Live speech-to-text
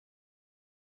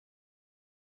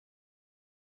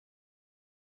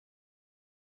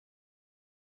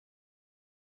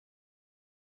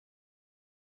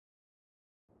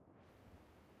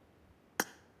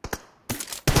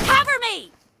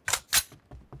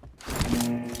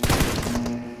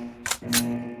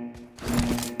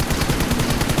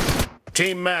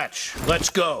Team match, let's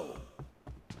go.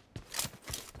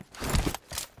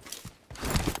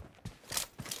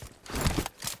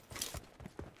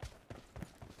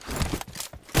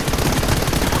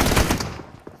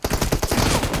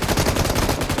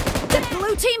 The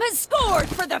blue team has scored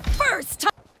for the first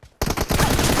time.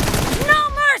 No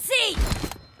mercy!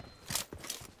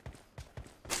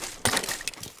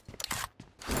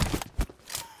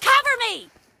 Cover me!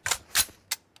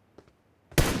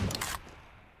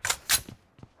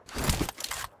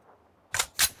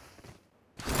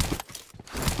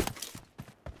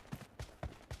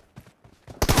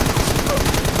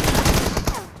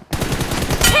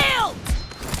 Killed!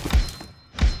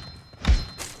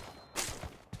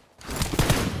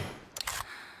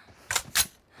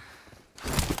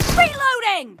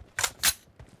 Reloading!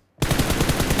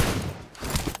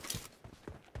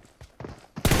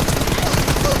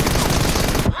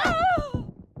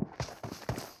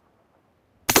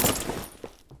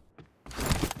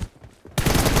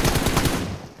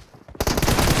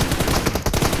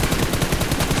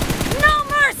 No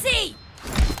mercy!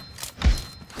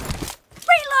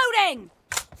 Reloading!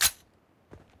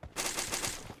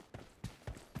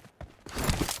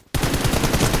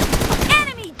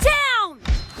 Enemy down!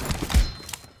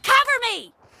 Cover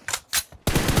me!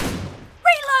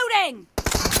 Reloading!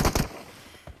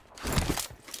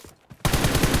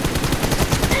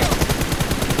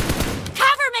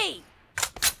 Cover me!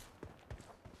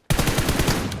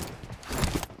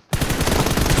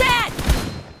 Dead!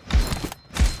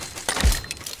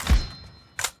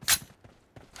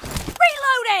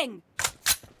 Reloading!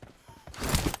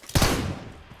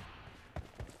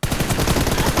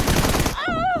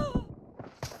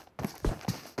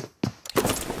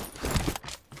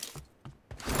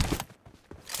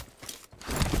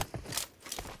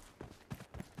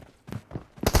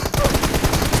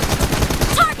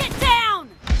 Target down!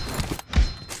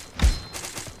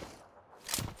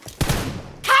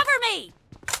 Cover me!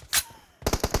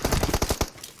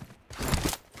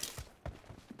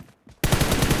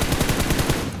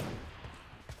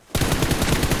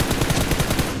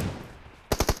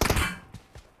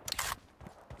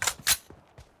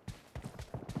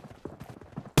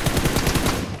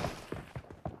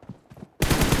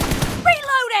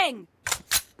 Reloading!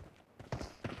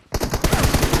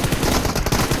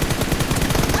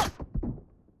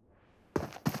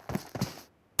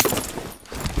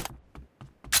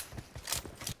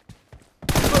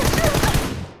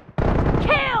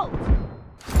 Killed!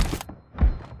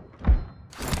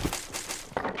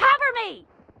 Cover me!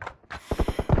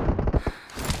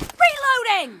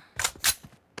 Reloading!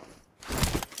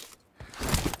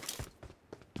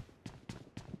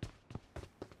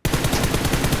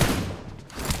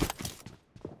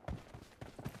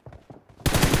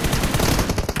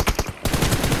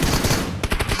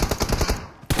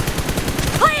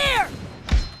 Clear!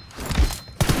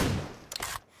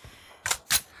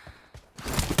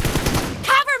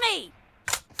 Cover me!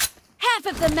 Half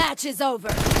of the match is over,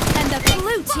 and the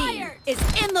blue team is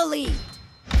in the lead.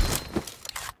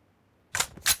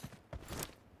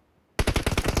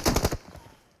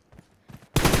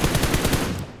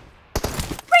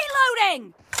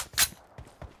 Reloading!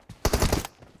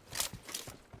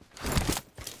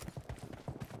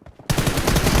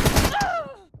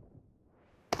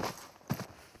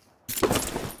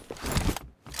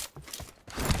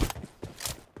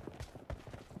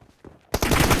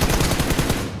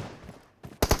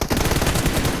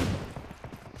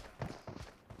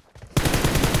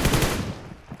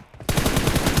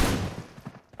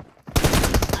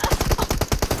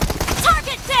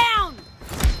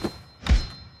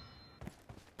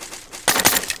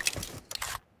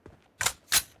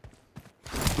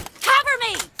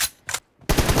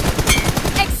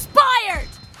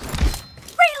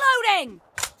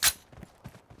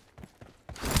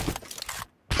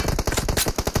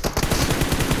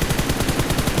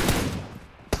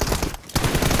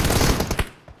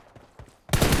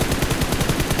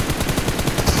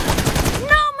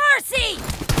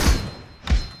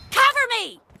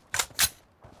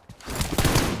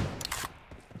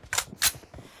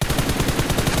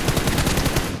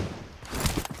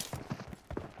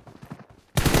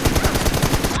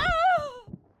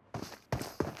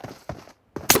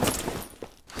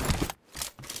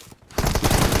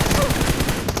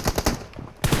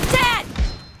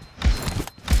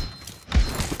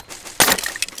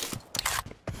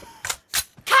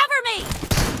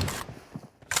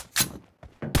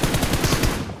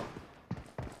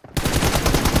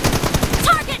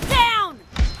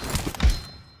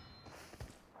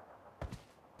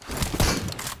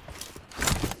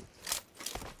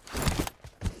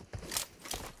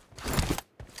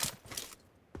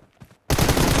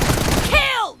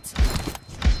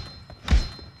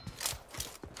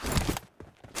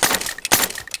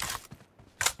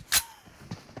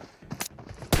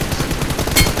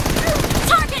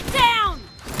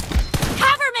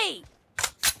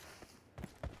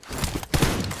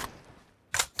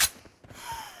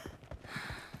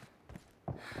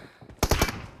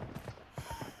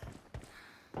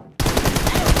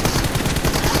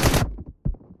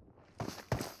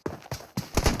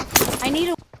 need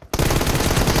a...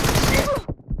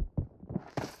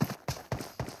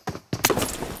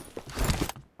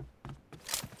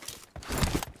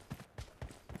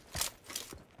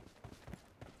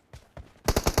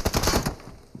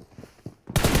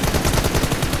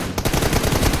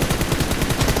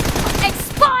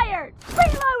 Expired!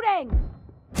 Reloading!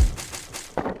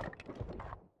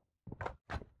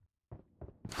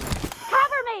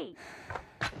 Cover me!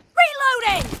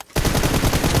 Reloading!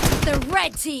 The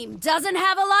red team doesn't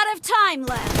have a lot of time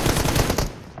left.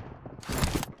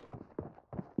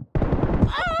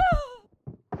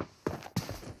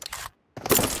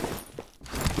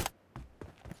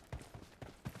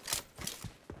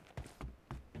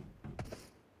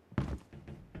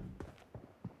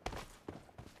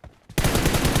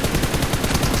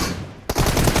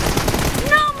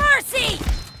 No mercy!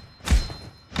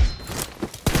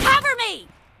 Cover me!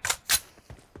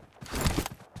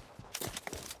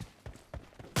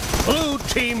 Blue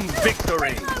team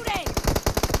victory! Reloading!